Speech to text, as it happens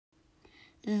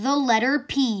The letter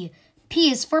P.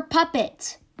 P is for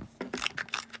puppet.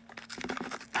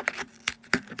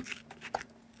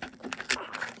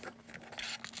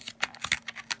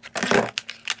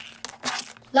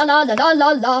 La la la la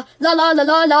la la la la la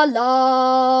la la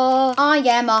la. I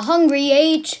am a hungry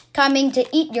H, coming to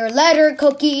eat your letter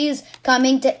cookies,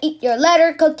 coming to eat your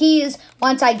letter cookies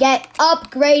once I get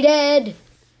upgraded.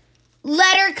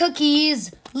 Letter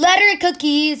cookies, letter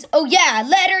cookies, oh yeah,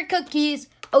 letter cookies,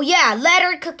 oh yeah,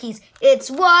 letter cookies.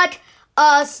 It's what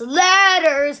us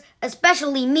letters,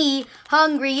 especially me,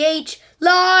 hungry H,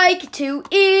 like to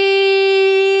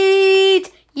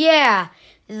eat. Yeah,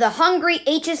 the Hungry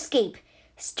H Escape.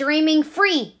 Streaming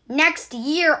free next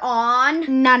year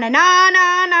on Na Na Na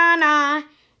Na Na Na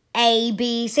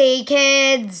ABC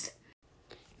Kids.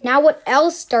 Now what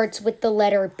else starts with the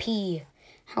letter P?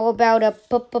 How about a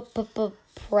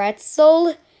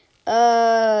pretzel?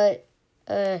 How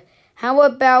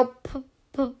about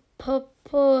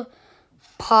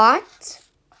pot?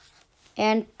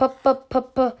 And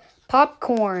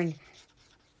popcorn.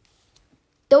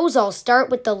 Those all start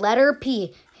with the letter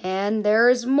P. And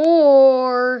there's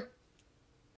more.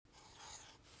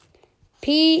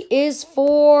 P is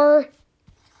for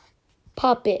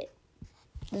puppet.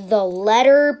 The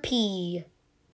letter P.